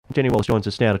Jenny Wallace joins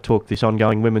us now to talk this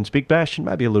ongoing Women's Big Bash and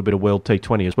maybe a little bit of World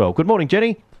T20 as well. Good morning,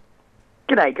 Jenny.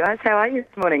 G'day guys, how are you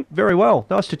this morning? Very well.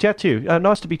 Nice to chat to you.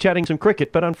 Nice to be chatting some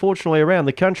cricket, but unfortunately around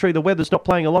the country the weather's not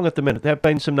playing along at the minute. There have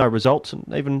been some no results, and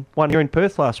even one here in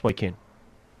Perth last weekend.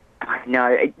 I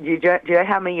know. Do you know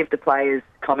how many of the players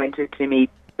commented to me,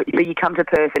 but you come to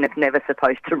Perth and it's never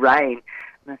supposed to rain?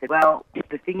 And I said, well,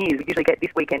 the thing is, we usually get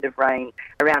this weekend of rain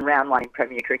around round one in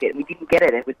Premier Cricket, and we didn't get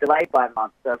it. It was delayed by a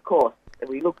month, so of course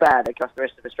we look bad across the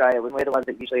rest of Australia when we're the ones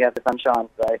that usually have the sunshine.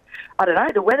 So, I don't know,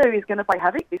 the weather is going to play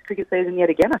havoc this cricket season yet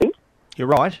again, I think. You're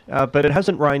right, but it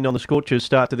hasn't rained on the Scorchers'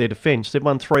 start to their defence. They've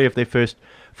won 3 of their first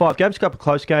 5 games, a couple of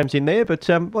close games in there, but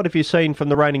what have you seen from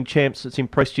the reigning champs that's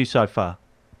impressed you so far?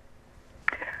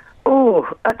 Oh,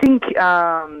 I think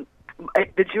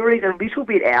the jury's a little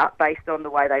bit out based on the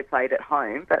way they played at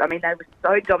home, but I mean they were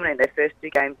so dominant in their first 2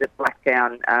 games at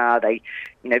Blacktown. They,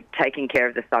 taking care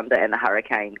of the Thunder and the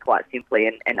Hurricane quite simply,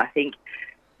 and I think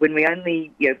when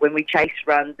we chase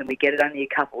runs and we get it only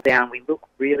a couple down, we look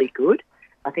really good.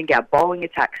 I think our bowling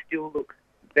attack still looks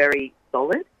very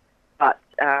solid, but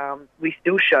we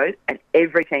still show, and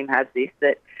every team has this,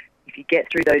 that if you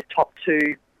get through those top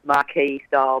 2 marquee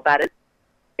style batters,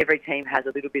 every team has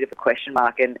a little bit of a question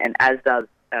mark, and as does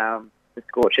the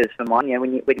Scorchers for mine.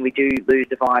 When we do lose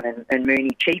Devine and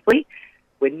Mooney cheaply,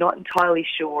 we're not entirely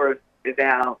sure of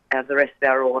the rest of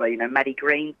our order. Maddie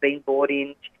Green's been brought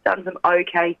in. She's done some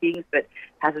okay things, but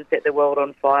hasn't set the world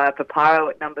on fire. Paparo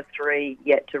at number 3,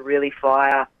 yet to really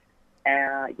fire.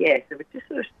 So we're just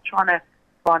sort of trying to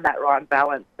find that right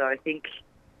balance. So I think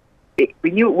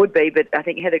we knew it would be, but I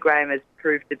think Heather Graham has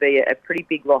proved to be a pretty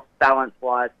big loss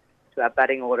balance-wise to our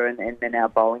batting order and then our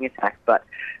bowling attack. But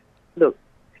look,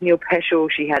 Neil Peschel,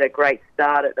 she had a great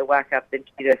start at the whack-up, then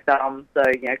she did her thumb, so,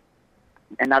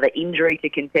 another injury to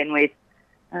contend with.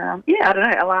 I don't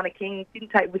know, Alana King didn't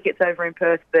take wickets over in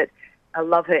Perth, but I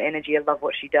love her energy, I love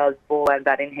what she does, ball and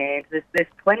bat in hand. There's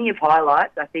plenty of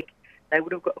highlights. I think they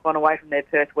would have gone away from their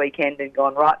Perth weekend and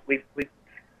gone, right, we've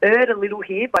erred a little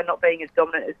here by not being as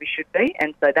dominant as we should be,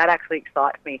 and so that actually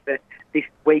excites me for this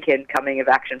weekend coming of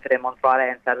action for them on Friday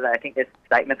and Saturday. I think there's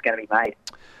statements going to be made.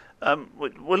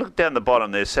 We look down the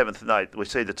bottom there, 7th and 8th. We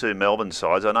see the 2 Melbourne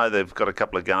sides. I know they've got a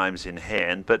couple of games in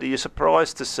hand, but are you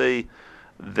surprised to see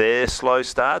their slow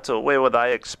starts, or where were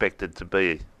they expected to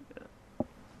be?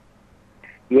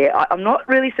 Yeah, I'm not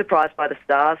really surprised by the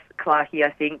Stars, Clarkie. I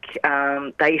think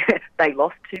they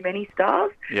lost too many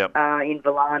stars. Yep. In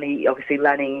Villani, obviously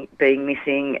Lanning being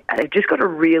missing. They have got a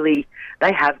really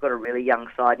young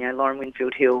side. Lauren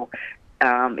Winfield-Hill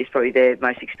is probably their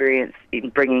most experienced in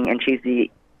bringing, and she's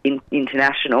the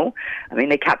international. I mean,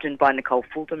 they're captained by Nicole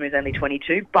Fulton, who's only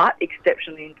 22, but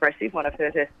exceptionally impressive. When I've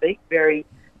heard her speak, very,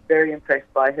 very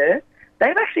impressed by her.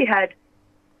 They've actually had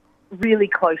really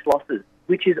close losses,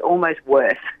 which is almost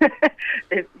worse.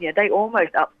 They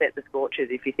almost upset the Scorchers,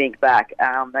 if you think back.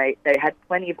 They had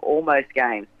plenty of almost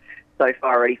games so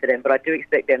far already for them, but I do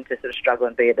expect them to sort of struggle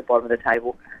and be at the bottom of the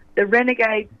table. The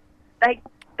Renegades, they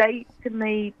to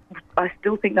me, I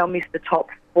still think they'll miss the top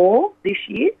 4 this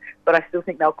year, but I still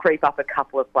think they'll creep up a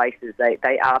couple of places.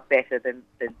 They are better than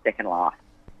second last.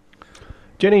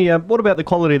 Jenny, what about the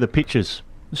quality of the pitches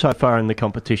so far in the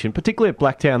competition, particularly at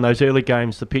Blacktown? Those early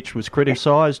games, the pitch was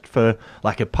criticised for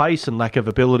lack of pace and lack of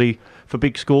ability for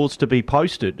big scores to be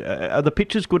posted. Are the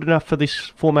pitches good enough for this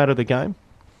format of the game?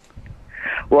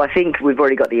 Well, I think we've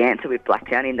already got the answer with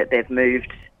Blacktown in that they've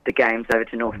moved the games over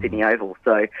to North Sydney Oval.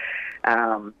 So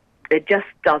it just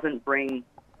doesn't bring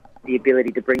the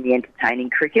ability to bring the entertaining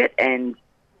cricket. And,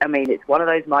 I mean, it's one of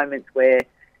those moments where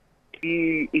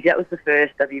if that was the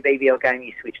first WBBL game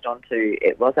you switched on to,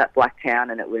 it was at Blacktown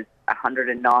and it was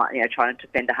 109, trying to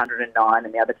defend 109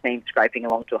 and the other team scraping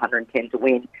along to 110 to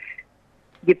win,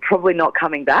 you're probably not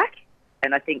coming back.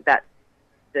 And I think that's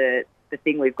the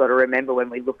thing we've got to remember when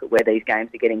we look at where these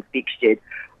games are getting fixtured.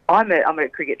 I'm a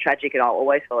cricket tragic and I'll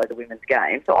always follow the women's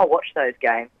game, so I watch those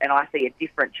games and I see a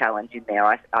different challenge in there.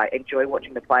 I enjoy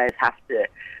watching the players have to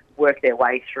work their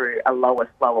way through a lower,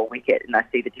 slower wicket, and I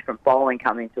see the different bowling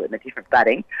come into it and the different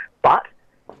batting. But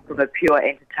from a pure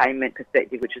entertainment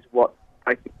perspective, which is what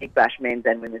both the Big Bash men's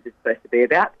and women's is supposed to be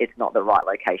about, it's not the right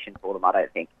location for them, I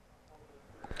don't think.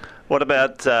 What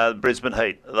about Brisbane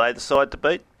Heat? Are they the side to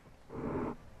beat?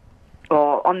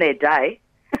 Oh, on their day,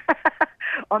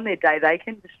 they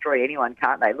can destroy anyone,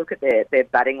 can't they? Look at their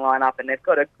batting lineup, and they've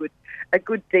got a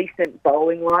good, decent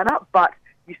bowling lineup. But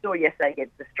you saw yesterday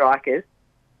against the Strikers,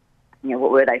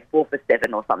 what were they, 4 for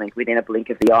 7 or something within a blink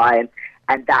of the eye,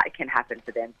 and that can happen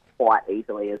to them quite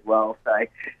easily as well. So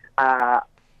I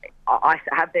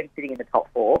have them sitting in the top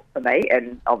 4 for me,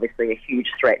 and obviously a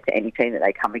huge threat to any team that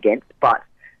they come against. But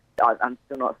I'm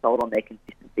still not sold on their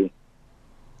consistency.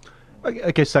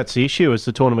 I guess that's the issue as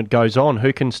the tournament goes on.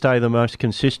 Who can stay the most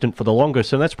consistent for the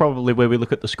longest? And that's probably where we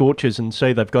look at the Scorchers and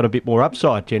see they've got a bit more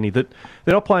upside, Jenny, that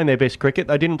they're not playing their best cricket.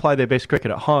 They didn't play their best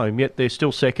cricket at home, yet they're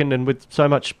still second and with so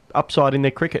much upside in their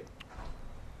cricket.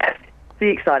 The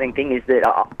exciting thing is that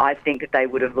I think that they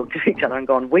would have looked at each other and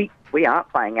gone, we aren't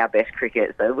playing our best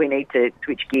cricket, so we need to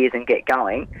switch gears and get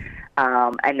going.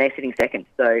 And they're sitting second.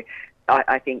 So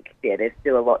I think, there's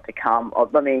still a lot to come.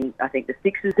 I mean, I think the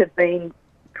Sixers have been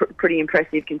pretty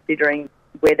impressive considering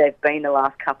where they've been the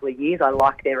last couple of years. I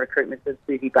like their recruitments of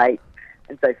Susie Bates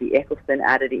and Sophie Eccleston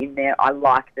added in there. I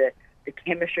like the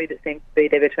chemistry that seems to be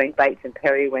there between Bates and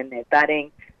Perry when they're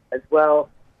batting as well.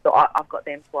 So I've got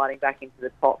them sliding back into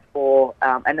the top four.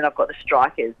 And then I've got the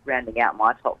strikers rounding out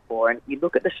my top four. And you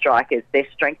look at the strikers, their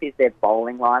strength is their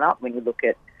bowling lineup. When you look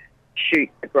at Shute,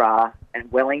 McGrath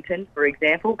and Wellington, for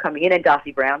example, coming in, and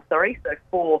Darcy Brown, sorry. So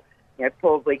four,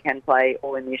 probably can play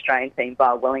all in the Australian team,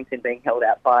 bar Wellington being held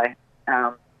out by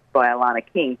Alana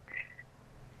King.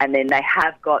 And then they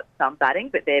have got some batting,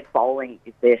 but their bowling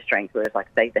is their strength, whereas, like,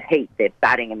 say, the Heat, their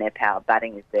batting and their power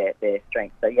batting is their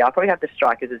strength. So, I'll probably have the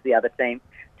strikers as the other team,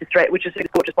 which is who the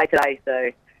Scorchers play today,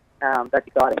 so that's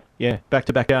exciting. Yeah,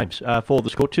 back-to-back games for the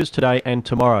Scorchers today and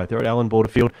tomorrow. They're at Allan Border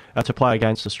Field to play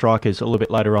against the Strikers a little bit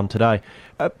later on today.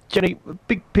 Jenny, a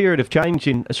big period of change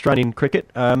in Australian cricket.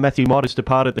 Matthew Mott has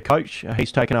departed the coach.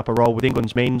 He's taken up a role with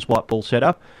England's men's white ball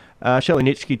setup. Shelley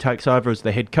Nitsky takes over as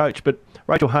the head coach, but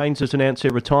Rachel Haynes has announced her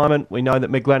retirement. We know that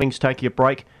Meg Lanning's taking a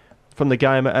break from the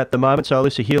game at the moment, so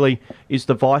Alyssa Healy is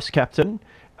the vice-captain.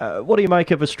 What do you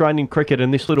make of Australian cricket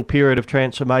and this little period of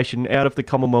transformation out of the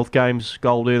Commonwealth Games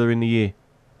gold earlier in the year?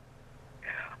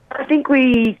 I think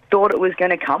we thought it was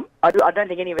going to come. I don't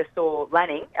think any of us saw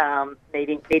Lanning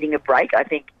needing a break. I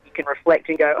think you can reflect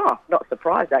and go, not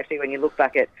surprised, actually, when you look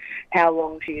back at how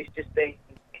long she's just been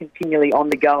continually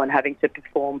on the go and having to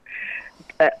perform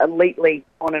elitely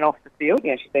on and off the field.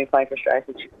 She's been playing for Australia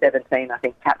since she was 17, I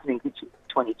think, captaining since she was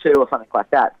 22 or something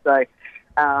like that. So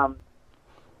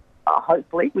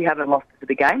hopefully we haven't lost to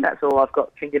the game. That's all I've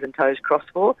got fingers and toes crossed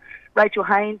for. Rachel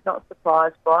Haynes, not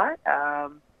surprised by it.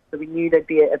 So we knew there'd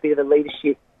be a bit of a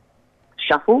leadership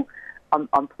shuffle.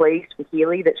 I'm pleased with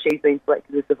Healy that she's been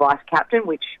selected as the vice-captain,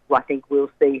 which I think we'll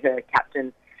see her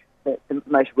captain the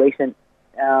most recent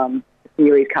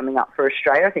series coming up for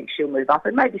Australia. I think she'll move up,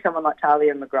 and maybe someone like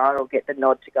Talia McGrath will get the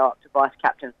nod to go up to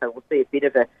vice-captain, so we'll see a bit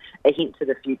of a hint to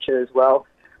the future as well.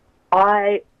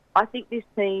 I think this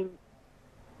team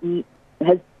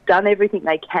has done everything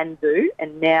they can do,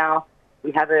 and now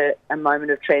we have a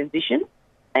moment of transition.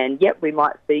 And, we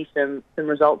might see some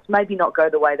results, maybe not go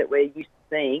the way that we're used to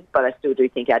seeing, but I still do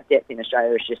think our depth in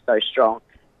Australia is just so strong.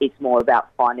 It's more about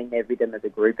finding their rhythm as a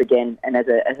group again and as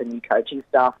a new coaching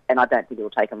staff, and I don't think it will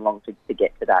take them long to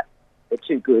get to that. They're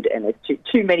too good, and there's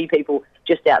too many people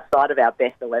just outside of our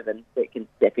best 11 that can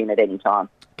step in at any time.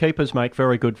 Keepers make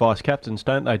very good vice-captains,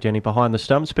 don't they, Jenny, behind the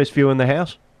stumps? Best view in the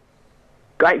house?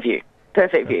 Great view.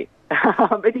 Perfect view.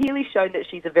 But Healy showed that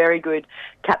she's a very good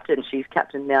captain. She's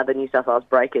captained now the New South Wales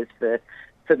Breakers for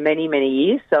many, many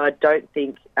years. So I don't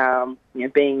think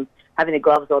having the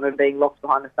gloves on and being locked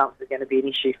behind the stumps is going to be an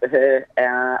issue for her.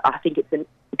 I think it's an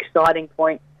exciting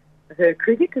point for her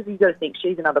cricket because you've got to think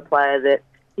she's another player that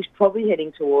is probably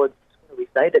heading towards,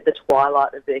 the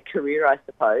twilight of their career, I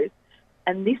suppose.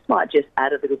 And this might just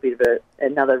add a little bit of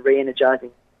another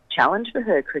re-energising challenge for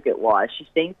her cricket-wise. She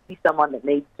seems to be someone that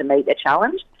needs to meet a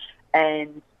challenge.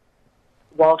 And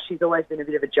while she's always been a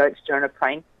bit of a jokester and a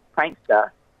prankster,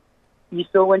 you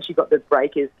saw when she got the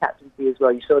Breakers captaincy as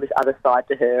well, you saw this other side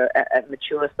to her, a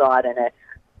mature side and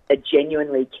a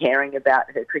genuinely caring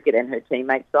about her cricket and her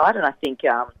teammate side. And I think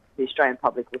the Australian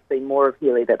public will see more of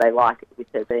Healy that they like with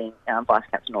her being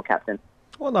vice-captain or captain.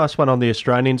 One last one on the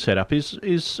Australian setup.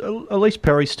 Is Elise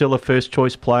Perry still a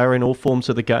first-choice player in all forms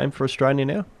of the game for Australia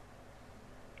now?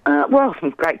 Well,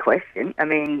 great question. I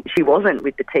mean, she wasn't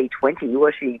with the T20,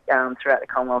 was she, throughout the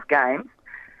Commonwealth Games?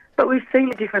 But we've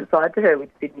seen a different side to her with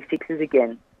Sydney Sixers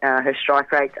again. Her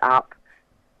strike rate's up.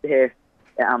 Her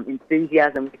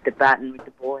enthusiasm with the bat and with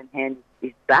the ball in hand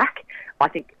is back. I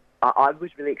think I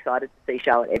was really excited to see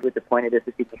Charlotte Edwards appointed as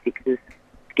the Sydney Sixers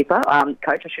skipper,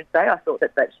 coach, I should say. I thought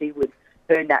that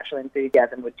her natural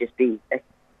enthusiasm would just be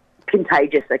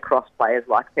contagious across players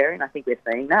like Perry, and I think we're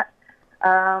seeing that.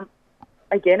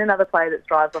 Again, another player that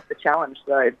thrives off the challenge,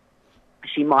 so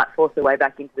she might force her way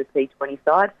back into the T20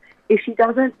 side. If she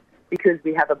doesn't, because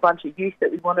we have a bunch of youth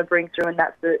that we want to bring through and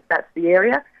that's the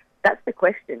area, that's the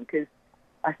question, because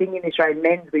I think in the Australian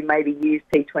men's we maybe use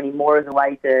T20 more as a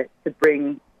way to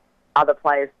bring other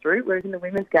players through, whereas in the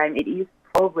women's game it is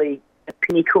probably a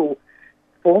pinnacle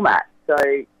format. So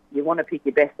you want to pick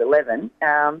your best 11.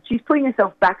 She's putting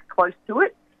herself back close to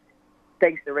it,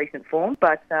 thanks to recent form.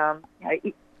 But, I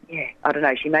don't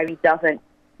know. She maybe doesn't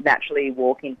naturally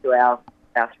walk into our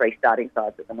three starting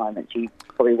sides at the moment. She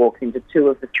probably walks into two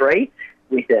of the three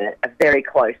with a very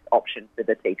close option for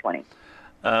the T20.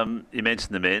 You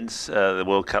mentioned the men's, the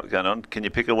World Cup going on. Can you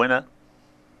pick a winner?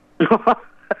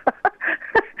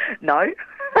 No.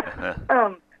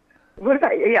 What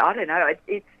about? Yeah, I don't know.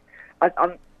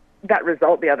 That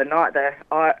result the other night, the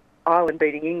Ireland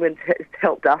beating England, has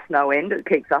helped us no end. It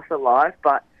keeps us alive.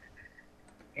 But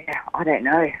yeah, I don't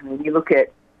know. I mean,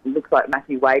 it looks like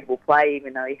Matthew Wade will play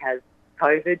even though he has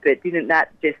COVID. But didn't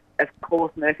that just, of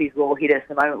course, Murphy's Law hit us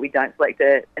the moment we don't select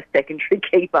a secondary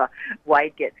keeper?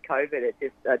 Wade gets COVID. It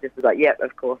just was like, yep,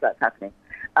 of course that's happening.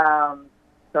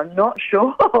 So I'm not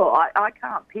sure. I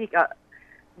can't pick.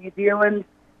 New Zealand,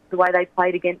 the way they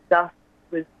played against us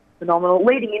was phenomenal.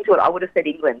 Leading into it, I would have said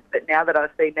England, but now that I've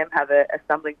seen them have a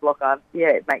stumbling block,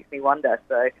 it makes me wonder.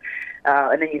 So,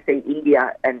 and then you see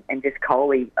India and just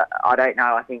Kohli. I don't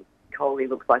know. I think Kohli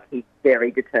looks like he's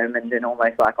very determined and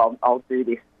almost like, I'll do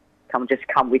this. Come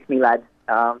with me, lads.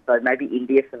 So maybe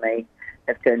India for me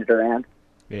have turned it around.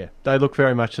 Yeah, they look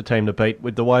very much the team to beat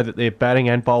with the way that their batting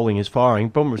and bowling is firing.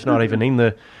 Bumrah's not even in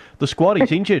the squad.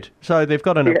 He's injured. So they've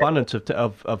got an abundance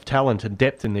of talent and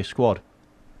depth in their squad.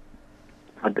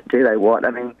 Do they what?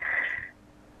 I mean,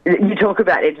 you talk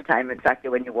about entertainment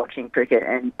factor when you're watching cricket,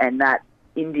 and that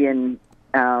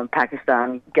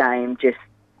Indian-Pakistan game just,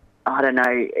 I don't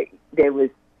know, there was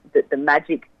the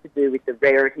magic to do with the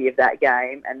rarity of that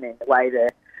game, and then the way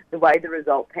the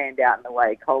result panned out and the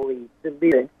way Kohli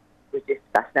delivered was just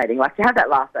fascinating. Like, to have that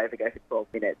last over go for 12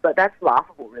 minutes, but that's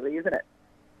laughable, really, isn't it?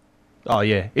 Oh,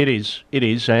 yeah, it is. It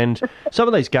is, and some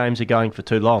of these games are going for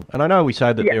too long. And I know we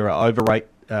say that there are overrate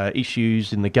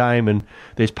issues in the game and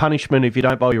there's punishment if you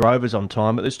don't bowl your overs on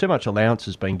time, but there's too much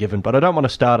allowances being given. But I don't want to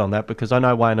start on that because I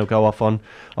know Wayne will go off on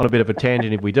a bit of a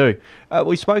tangent if we do.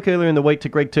 We spoke earlier in the week to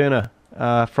Greg Turner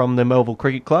from the Melville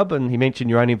Cricket Club, and he mentioned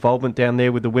your own involvement down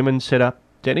there with the women's setup.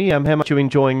 Denny, how much are you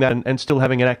enjoying that and still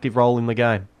having an active role in the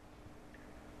game?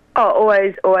 Oh,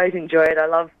 always enjoy it. I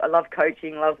love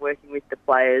coaching, love working with the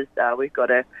players. We've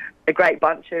got a great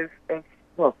bunch of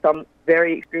some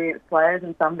very experienced players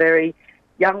and some very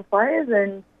young players.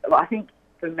 And I think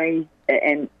for me,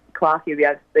 and Clark, you'll be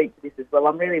able to speak to this as well,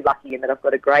 I'm really lucky in that I've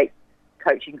got a great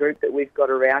coaching group that we've got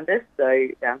around us. So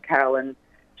Carolyn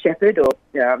Shepherd, or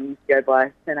used to go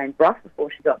by her name Bruff before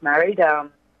she got married.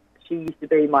 She used to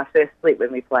be my first split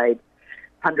when we played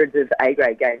hundreds of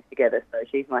A-grade games together, so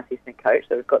she's my assistant coach.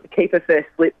 So we've got the keeper first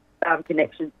slip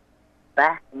connection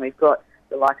back, and we've got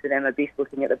the likes of Emma Biss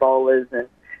looking at the bowlers and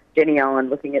Jenny Owen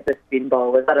looking at the spin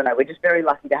bowlers. I don't know, we're just very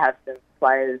lucky to have some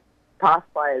players, past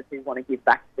players, who want to give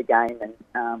back to the game, and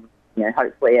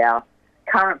hopefully our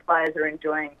current players are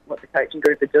enjoying what the coaching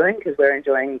group are doing, because we're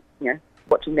enjoying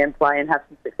watching them play and have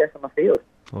some success on the field.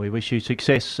 Well, we wish you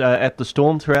success at the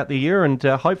Storm throughout the year, and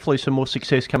hopefully some more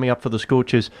success coming up for the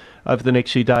Scorchers over the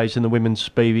next few days in the women's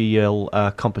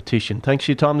BBL competition. Thanks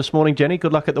for your time this morning, Jenny.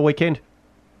 Good luck at the weekend.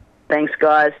 Thanks,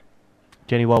 guys.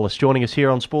 Jenny Wallace joining us here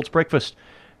on Sports Breakfast.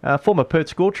 Former Perth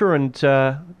Scorcher and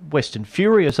Western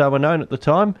Fury, as they were known at the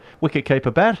time,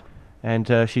 wicketkeeper bat,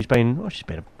 and she's been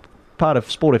a part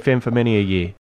of Sport FM for many a year.